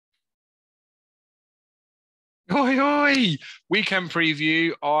Oi, oi! Weekend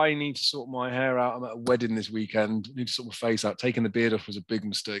preview. I need to sort my hair out. I'm at a wedding this weekend. I need to sort my face out. Taking the beard off was a big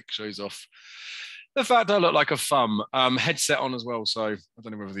mistake. Shows off the fact I look like a thumb. Headset on as well, so I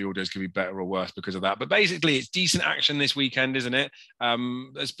don't know whether the audio is going to be better or worse because of that. But basically, it's decent action this weekend, isn't it?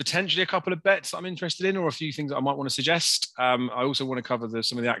 There's potentially a couple of bets that I'm interested in, or a few things that I might want to suggest. I also want to cover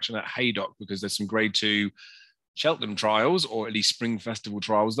some of the action at Haydock because there's some Grade Two Cheltenham trials, or at least Spring Festival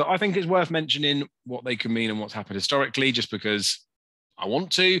trials, that I think is worth mentioning what they can mean and what's happened historically, just because I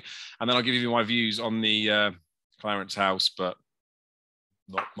want to. And then I'll give you my views on the Clarence House, but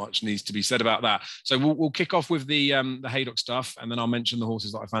not much needs to be said about that. So we'll kick off with the Haydock stuff, and then I'll mention the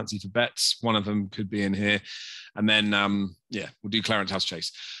horses that I fancy for bets. One of them could be in here, and then we'll do Clarence House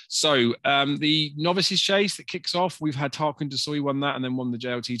Chase. So the novices chase that kicks off, we've had Tarquin de Soy won that, and then won the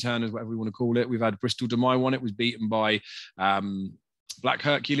JLT Turners, whatever we want to call it. We've had Bristol de Mai won it, was beaten by Black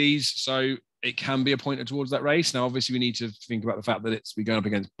Hercules. So it can be a pointer towards that race. Now, obviously, we need to think about the fact that we're going up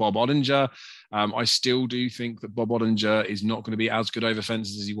against Bob Odinger. I still do think that Bob Odinger is not going to be as good over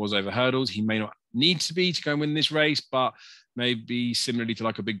fences as he was over hurdles. He may not need to be to go and win this race, but maybe similarly to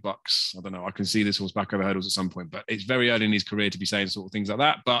like a Big Bucks. I don't know. I can see this horse back over hurdles at some point, but it's very early in his career to be saying sort of things like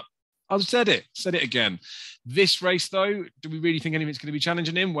that. But I've said it again. This race, though, do we really think anything's going to be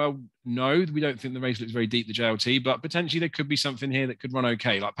challenging him? Well, no, we don't think the race looks very deep, the JLT, but potentially there could be something here that could run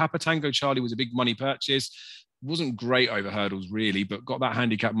okay. Like Papa Tango Charlie was a big money purchase. Wasn't great over hurdles, really, but got that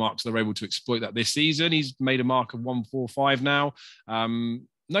handicap mark, so they're able to exploit that this season. He's made a mark of 145 now.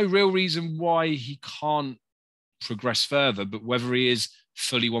 No real reason why he can't progress further, but whether he is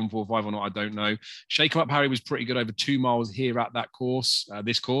fully 145 or not, I don't know. Shake 'em Up Harry was pretty good over 2 miles here at that course,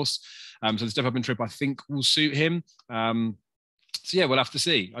 this course. So the step up and trip, I think, will suit him. So yeah, we'll have to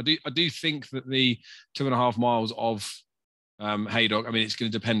see. I do think that the 2.5 miles of Haydock, I mean, it's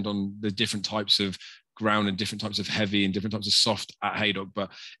going to depend on the different types of ground and different types of heavy and different types of soft at Haydock, but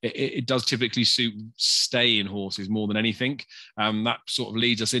it does typically suit staying horses more than anything. That sort of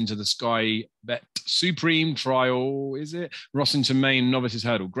leads us into the Sky Bet Supreme trial, is it? Rossington Main Novices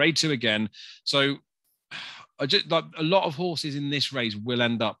Hurdle, Grade 2 again. So I just like a lot of horses in this race will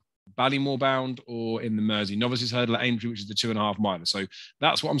end up Ballymore bound or in the Mersey Novices Hurdle at Aintree, which is the 2.5 miler. So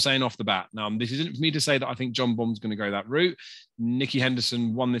that's what I'm saying off the bat. Now, this isn't for me to say that I think John Bomb's going to go that route. Nicky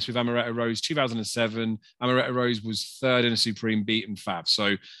Henderson won this with Amaretto Rose 2007. Amaretto Rose was third in a Supreme, beaten Fab.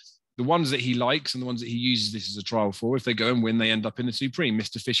 So the ones that he likes and the ones that he uses this as a trial for, if they go and win, they end up in the Supreme.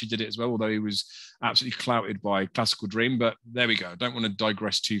 Mr. Fisher did it as well, although he was absolutely clouted by Classical Dream. But there we go. I don't want to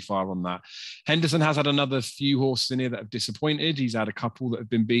digress too far on that. Henderson has had another few horses in here that have disappointed. He's had a couple that have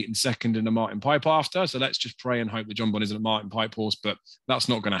been beaten second in a Martin Pipe after. So let's just pray and hope that John Bon isn't a Martin Pipe horse, but that's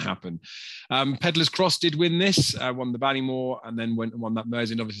not going to happen. Peddler's Cross did win this, won the Ballymore, and then went and won that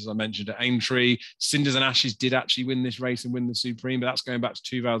Mersey Novices I mentioned at Aintree. Cinders and Ashes did actually win this race and win the Supreme, but that's going back to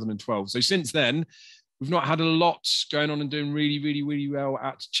 2012. So since then, we've not had a lot going on and doing really, really, really well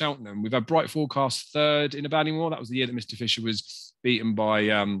at Cheltenham. We've had Bright Forecast third in a Ballymore. That was the year that Mr. Fisher was beaten by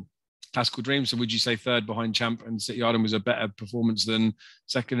Classical Dream. So would you say third behind Champ and City Island was a better performance than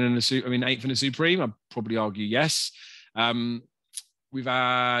second in eighth in a Supreme? I'd probably argue yes. We've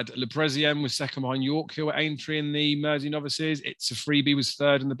had Le Presiem was second behind York Hill at Aintree in the Mersey Novices. It's a Freebie was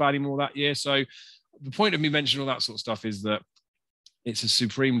third in the Ballymore that year. So the point of me mentioning all that sort of stuff is that it's a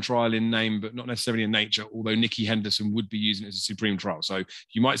Supreme trial in name, but not necessarily in nature, although Nicky Henderson would be using it as a Supreme trial. So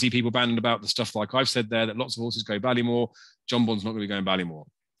you might see people banding about the stuff like I've said there, that lots of horses go Ballymore. John Bond's not going to be going Ballymore.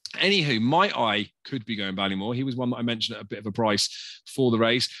 Anywho, My Eye could be going Ballymore. He was one that I mentioned at a bit of a price for the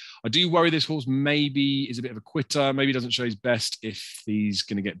race. I do worry this horse maybe is a bit of a quitter. Maybe doesn't show his best if he's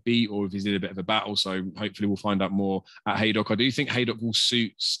going to get beat or if he's in a bit of a battle. So hopefully we'll find out more at Haydock. I do think Haydock will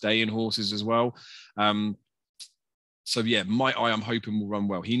suit staying horses as well. So yeah, My Eye, I'm hoping will run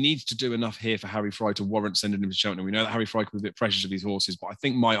well. He needs to do enough here for Harry Fry to warrant sending him to Cheltenham. We know that Harry Fry could be a bit precious of these horses, but I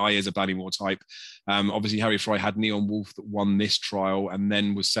think My Eye is a Ballymore type. Obviously, Harry Fry had Neon Wolf that won this trial and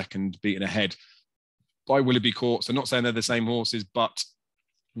then was second, beaten ahead by Willoughby Court. So not saying they're the same horses, but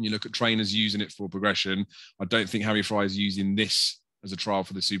when you look at trainers using it for progression, I don't think Harry Fry is using this as a trial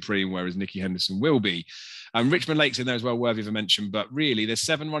for the Supreme, whereas Nicky Henderson will be. Richmond Lake's in there as well, worthy of a mention. But really, there's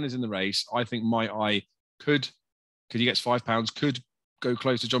 7 runners in the race. I think My Eye could he gets £5, could go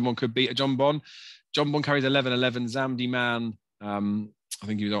close to John Bon, could beat a John Bon. John Bon carries 11.11. Zamdi Man, I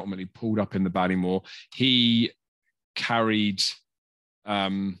think he was ultimately pulled up in the Ballymore. He carried, he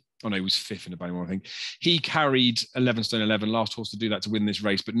was 5th in the Ballymore, I think. He carried 11 stone 11, last horse to do that to win this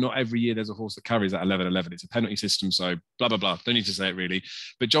race, but not every year there's a horse that carries that 11.11. It's a penalty system, so blah, blah, blah. Don't need to say it really.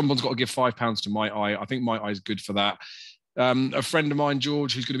 But John Bon's got to give £5 to My Eye. I think My Eye is good for that. A friend of mine,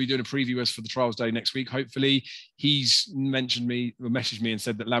 George, who's going to be doing a preview us for the trials day next week, hopefully, he's messaged me and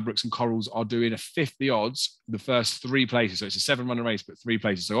said that Ladbrokes and Corals are doing a fifth the odds the first 3 places. So it's a 7-runner race, but 3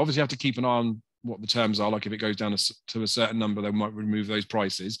 places. So obviously you have to keep an eye on what the terms are. Like if it goes down to a certain number, they might remove those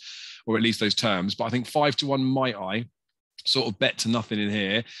prices or at least those terms. But I think 5-1 might I sort of bet to nothing in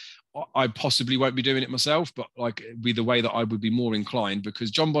here. I possibly won't be doing it myself, but like be the way that I would be more inclined,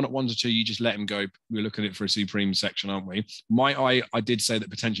 because John Bonnet 1-2, you just let him go. We're looking at it for a supreme section, aren't we? I did say that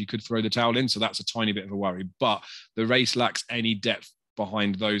potentially could throw the towel in, so that's a tiny bit of a worry. But the race lacks any depth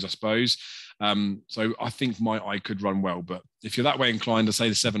behind those, I suppose. So I think I could run well. But if you're that way inclined, I say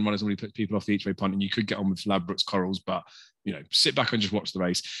the 7 runners normally put people off the each way punt, and you could get on with Ladbrokes Corals, but sit back and just watch the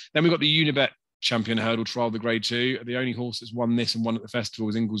race. Then we've got the Unibet Champion Hurdle Trial, the Grade 2. The only horse that's won this and won at the festival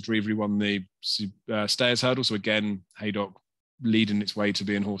was Ingles Dreavery, won the Stayers Hurdle. So again, Haydock leading its way to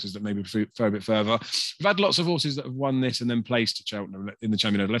being horses that maybe prefer a bit further. We've had lots of horses that have won this and then placed at Cheltenham in the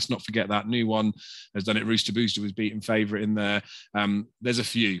Champion Hurdle. Let's not forget that. New one has done it. Rooster Booster was beaten favourite in there. There's a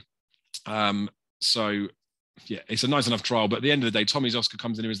few. So yeah, it's a nice enough trial, but at the end of the day, Tommy's Oscar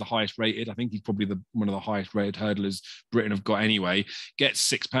comes in here as the highest rated. I think he's probably one of the highest rated hurdlers Britain have got anyway. Gets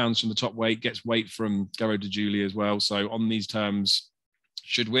 £6 from the top weight, gets weight from Garro de Julie as well. So on these terms,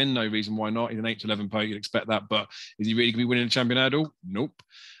 should win. No reason why not. He's an 8-11 poke. You'd expect that, but is he really going to be winning a Champion Hurdle? Nope.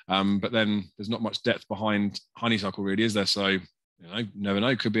 But then there's not much depth behind Honeysuckle, really, is there? So never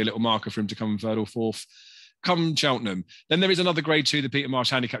know. Could be a little marker for him to come 3rd or 4th. Come Cheltenham. Then there is another Grade 2, the Peter Marsh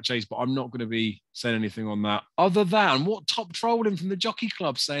Handicap Chase, but I'm not going to be saying anything on that other than what top trolling from the Jockey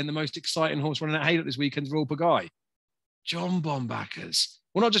Club saying the most exciting horse running at Haydock this weekend's Royal Pagaille. John Bon backers.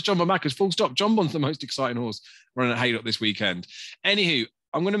 Well, not just John Bon backers, full stop. John Bon's the most exciting horse running at Haydock this weekend. Anywho,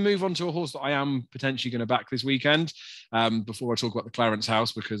 I'm going to move on to a horse that I am potentially going to back this weekend before I talk about the Clarence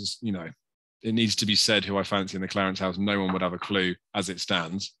House, because, it needs to be said who I fancy in the Clarence House. No one would have a clue as it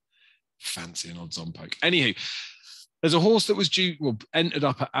stands. Fancy an odds-on poke. Anywho, there's a horse that was entered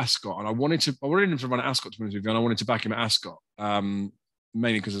up at Ascot, and I wanted him to run at Ascot, to be honest with you, and I wanted to back him at Ascot,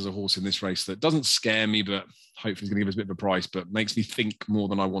 mainly because there's a horse in this race that doesn't scare me, but hopefully he's going to give us a bit of a price, but makes me think more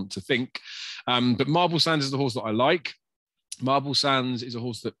than I want to think. But Marble Sands is the horse that I like. Marble Sands is a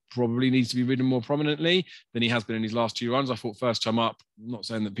horse that probably needs to be ridden more prominently than he has been in his last 2 runs. I thought first time up, I'm not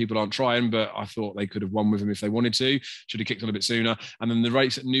saying that people aren't trying, but I thought they could have won with him if they wanted to. Should have kicked on a bit sooner. And then the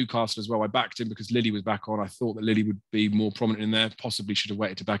race at Newcastle as well, I backed him because Lily was back on. I thought that Lily would be more prominent in there. Possibly should have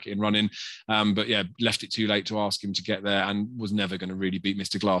waited to back it in running. But yeah, left it too late to ask him to get there and was never going to really beat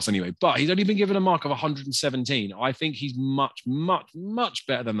Mr. Glass anyway. But he's only been given a mark of 117. I think he's much, much, much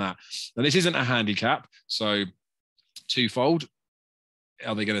better than that. Now, this isn't a handicap, so twofold.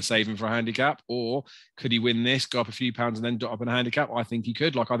 Are they going to save him for a handicap, or could he win this, go up a few pounds and then dot up in a handicap? I think he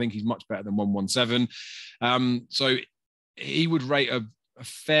could. I think he's much better than 117. So he would rate a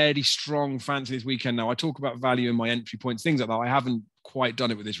fairly strong fancy this weekend. Now, I talk about value in my entry points, things like that. I haven't quite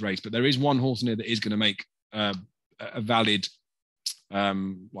done it with this race, but there is one horse in here that is going to make a valid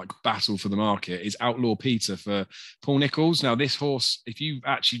battle for the market. Is Outlaw Peter for Paul Nicholls. Now, this horse, if you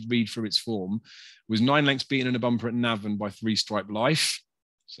actually read through its form, was 9 lengths beaten in a bumper at Navan by 3 Stripe Life.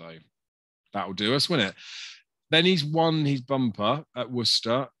 So that'll do us, won't it? Then he's won his bumper at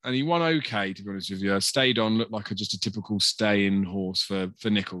Worcester, and he won okay, to be honest with you. Stayed on, looked like just a typical stay-in horse for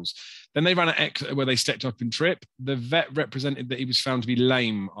Nicholls. Then they ran at Exeter where they stepped up in trip. The vet represented that he was found to be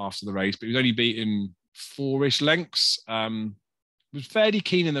lame after the race, but he was only beaten 4-ish lengths. Was fairly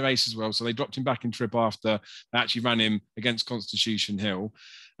keen in the race as well, so they dropped him back in trip after they actually ran him against Constitution Hill.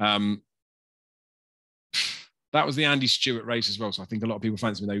 That was the Andy Stewart race as well, so I think a lot of people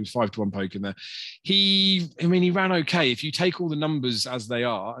fancy him there. He was 5-1 poke in there. He ran okay. If you take all the numbers as they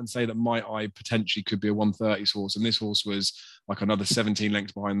are and say that My Eye potentially could be a 130s horse, and this horse was like another 17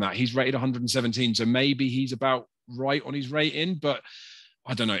 lengths behind that, he's rated 117, so maybe he's about right on his rating, but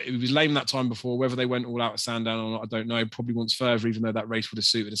I don't know. It was lame that time before. Whether they went all out at Sandown or not, I don't know. Probably wants further, even though that race would have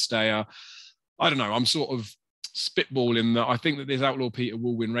suited a stayer. I don't know. I'm sort of spitballing that I think that this Outlaw Peter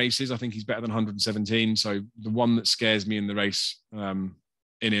will win races. I think he's better than 117. So the one that scares me in the race in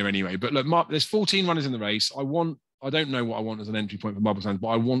here anyway. But look, Mark, there's 14 runners in the race. I don't know what I want as an entry point for Marble Sands, but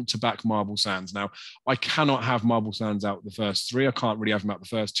I want to back Marble Sands. Now, I cannot have Marble Sands out the first 3. I can't really have him out the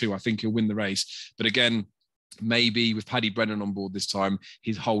first 2. I think he'll win the race. But again, maybe with Paddy Brennan on board this time,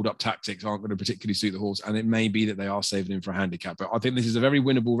 his hold-up tactics aren't going to particularly suit the horse, and it may be that they are saving him for a handicap. But I think this is a very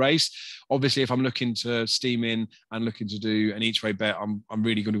winnable race. Obviously, if I'm looking to steam in and looking to do an each-way bet, I'm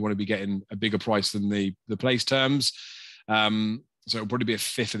really going to want to be getting a bigger price than the place terms. So it'll probably be a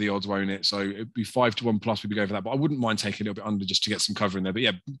fifth of the odds, won't it? So it'd be 5-1 plus. We'd be going for that, but I wouldn't mind taking a little bit under just to get some cover in there. But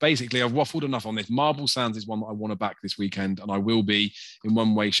yeah, basically, I've waffled enough on this. Marble Sands is one that I want to back this weekend, and I will be in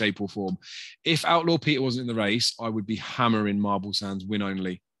one way, shape, or form. If Outlaw Peter wasn't in the race, I would be hammering Marble Sands win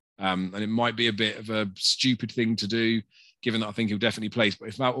only. And it might be a bit of a stupid thing to do, given that I think he'll definitely place. But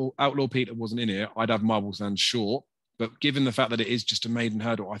if Outlaw Peter wasn't in here, I'd have Marble Sands short. But given the fact that it is just a maiden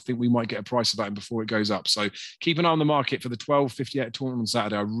hurdle, I think we might get a price about him before it goes up. So keep an eye on the market for the 12.58 tournament on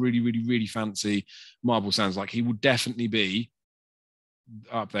Saturday. I really, really, really fancy Marble Sands. Like, he will definitely be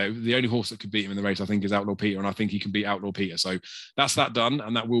up there. The only horse that could beat him in the race, I think, is Outlaw Peter, and I think he can beat Outlaw Peter. So that's that done,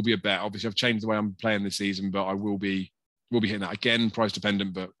 and that will be a bet. Obviously, I've changed the way I'm playing this season, but I will be hitting that again, price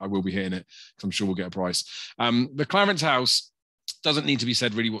dependent, but I will be hitting it because I'm sure we'll get a price. The Clarence House doesn't need to be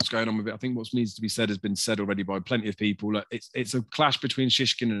said really what's going on with it. I think what needs to be said has been said already by plenty of people. It's a clash between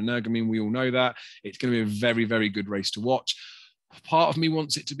Shishkin and Energumene. We all know that. It's going to be a very, very good race to watch. Part of me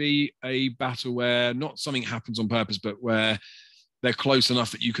wants it to be a battle where not something happens on purpose, but where they're close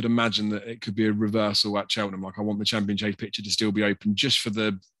enough that you could imagine that it could be a reversal at Cheltenham. Like, I want the Champion Chase picture to still be open just for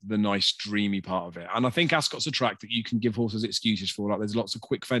the nice dreamy part of it. And I think Ascot's a track that you can give horses excuses for. Like, there's lots of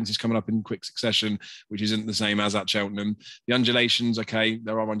quick fences coming up in quick succession, which isn't the same as at Cheltenham. The undulations, okay,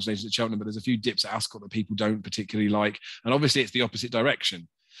 there are undulations at Cheltenham, but there's a few dips at Ascot that people don't particularly like. And obviously it's the opposite direction.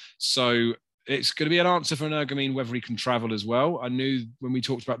 So it's going to be an answer for Energumene whether he can travel as well. I knew when we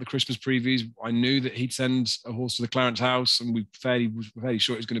talked about the Christmas previews, I knew that he'd send a horse to the Clarence House, and we were fairly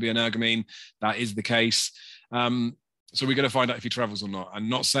sure it was going to be Energumene. That is the case. So we're going to find out if he travels or not. I'm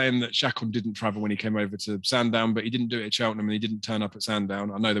not saying that Chacon didn't travel when he came over to Sandown, but he didn't do it at Cheltenham, and he didn't turn up at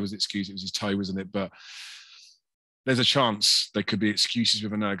Sandown. I know there was an excuse, it was his toe, wasn't it? But there's a chance there could be excuses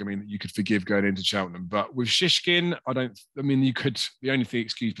with Energumene that you could forgive going into Cheltenham. But with Shishkin, the only thing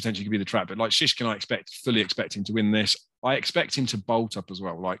excuse potentially could be the trap. But like Shishkin, I fully expect him to win this. I expect him to bolt up as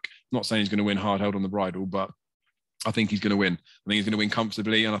well. Like, not saying he's going to win hard held on the bridle, but I think he's going to win. I think he's going to win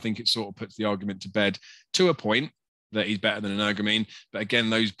comfortably. And I think it sort of puts the argument to bed to a point that he's better than Energumene. But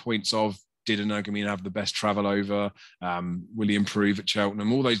again, those points of, did Energumene have the best travel over? Will he improve at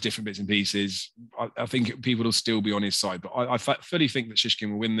Cheltenham? All those different bits and pieces. I think people will still be on his side. But I fully think that Shishkin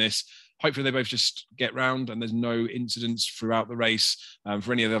will win this. Hopefully they both just get round and there's no incidents throughout the race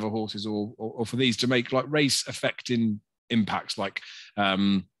for any of the other horses or for these to make like race affecting impacts, like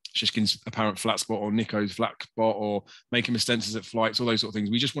Shishkin's apparent flat spot or Nico's flat spot or making mistakes at flights, all those sort of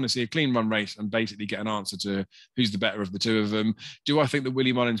things. We just want to see a clean run race and basically get an answer to who's the better of the two of them. Do I think that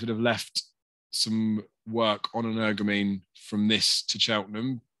Willie Mullins would have left some work on Energumene from this to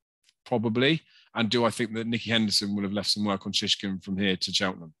Cheltenham? Probably. And do I think that Nicky Henderson would have left some work on Shishkin from here to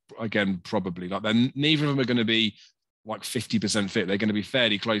Cheltenham? Again, probably. Like, then neither of them are going to be like 50% fit. They're going to be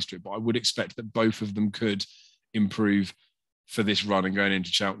fairly close to it, but I would expect that both of them could improve for this run and going into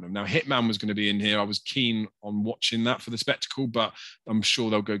Cheltenham. Now, Hitman was going to be in here. I was keen on watching that for the spectacle, but I'm sure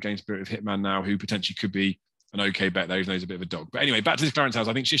they'll go against Spirit of Hitman now, who potentially could be an okay bet there, even though he's a bit of a dog. But anyway, back to this Clarence House.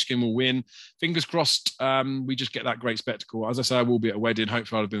 I think Shishkin will win. Fingers crossed we just get that great spectacle. As I say, I will be at a wedding.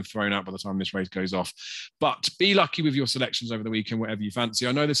 Hopefully I'll have been thrown out by the time this race goes off. But be lucky with your selections over the weekend, whatever you fancy.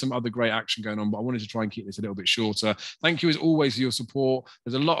 I know there's some other great action going on, but I wanted to try and keep this a little bit shorter. Thank you as always for your support.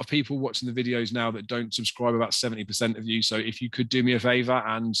 There's a lot of people watching the videos now that don't subscribe, about 70% of you. So if you could do me a favor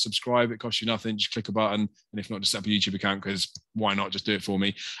and subscribe, it costs you nothing. Just click a button. And if not, just set up a YouTube account, because why not? Just do it for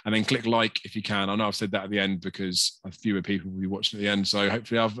me. And then click like if you can. I know I've said that at the end because fewer people will be watching at the end. So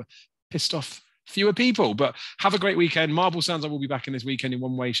hopefully I've pissed off fewer people. But have a great weekend. Marble Sands, I will be back in this weekend in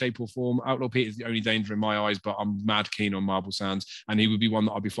one way, shape or form. Outlaw Pete is the only danger in my eyes, but I'm mad keen on Marble Sands. And he would be one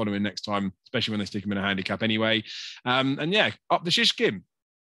that I'll be following next time, especially when they stick him in a handicap anyway. And yeah, up the Shishkin.